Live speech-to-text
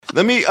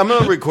I'm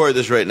going to record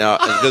this right now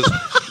because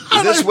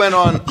this went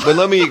on. But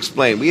let me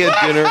explain. We had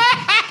dinner.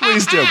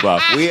 Please do,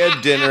 Bob. We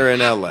had dinner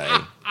in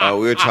L.A.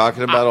 We were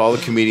talking about all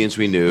the comedians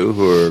we knew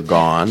who are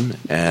gone,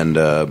 and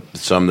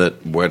some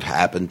that what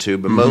happened to,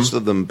 but most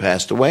of them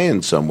passed away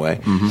in some way.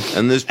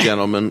 And this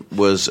gentleman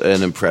was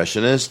an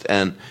impressionist,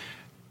 and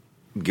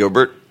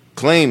Gilbert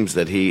claims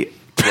that he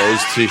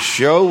closed his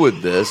show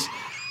with this.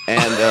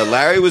 And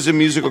Larry was a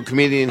musical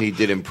comedian. He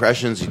did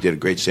impressions. He did a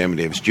great Sammy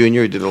Davis Jr.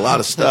 He did a lot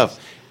of stuff.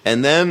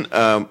 And then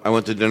I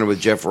went to dinner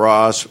with Jeff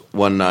Ross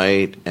one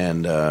night,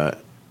 and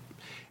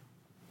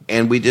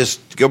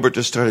Gilbert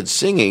just started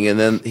singing, and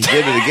then he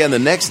did it again the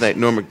next night.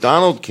 Norm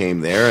Macdonald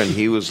came there, and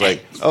he was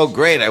like, "Oh,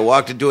 great! I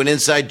walked into an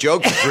inside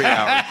joke for 3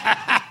 hours."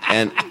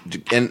 And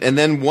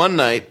then one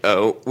night,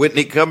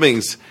 Whitney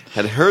Cummings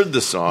had heard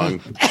the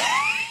song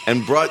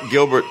and brought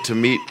Gilbert to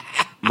meet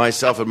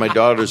myself and my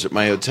daughters at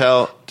my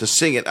hotel to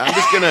sing it. I'm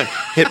just going to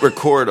hit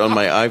record on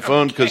my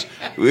iPhone because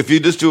if you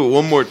just do it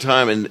one more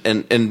time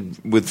and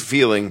with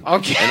feeling,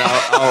 okay, and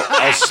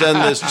I'll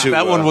send this to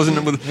that one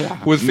wasn't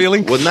with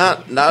feeling. Well,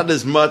 not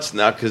as much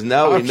now because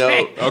now we know.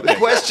 Okay. The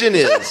question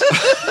is,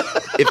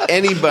 if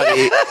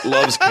anybody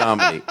loves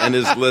comedy and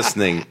is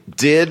listening,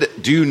 do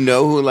you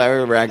know who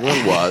Larry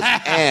Ragland was,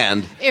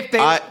 and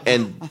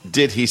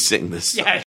did he sing this song? Yeah.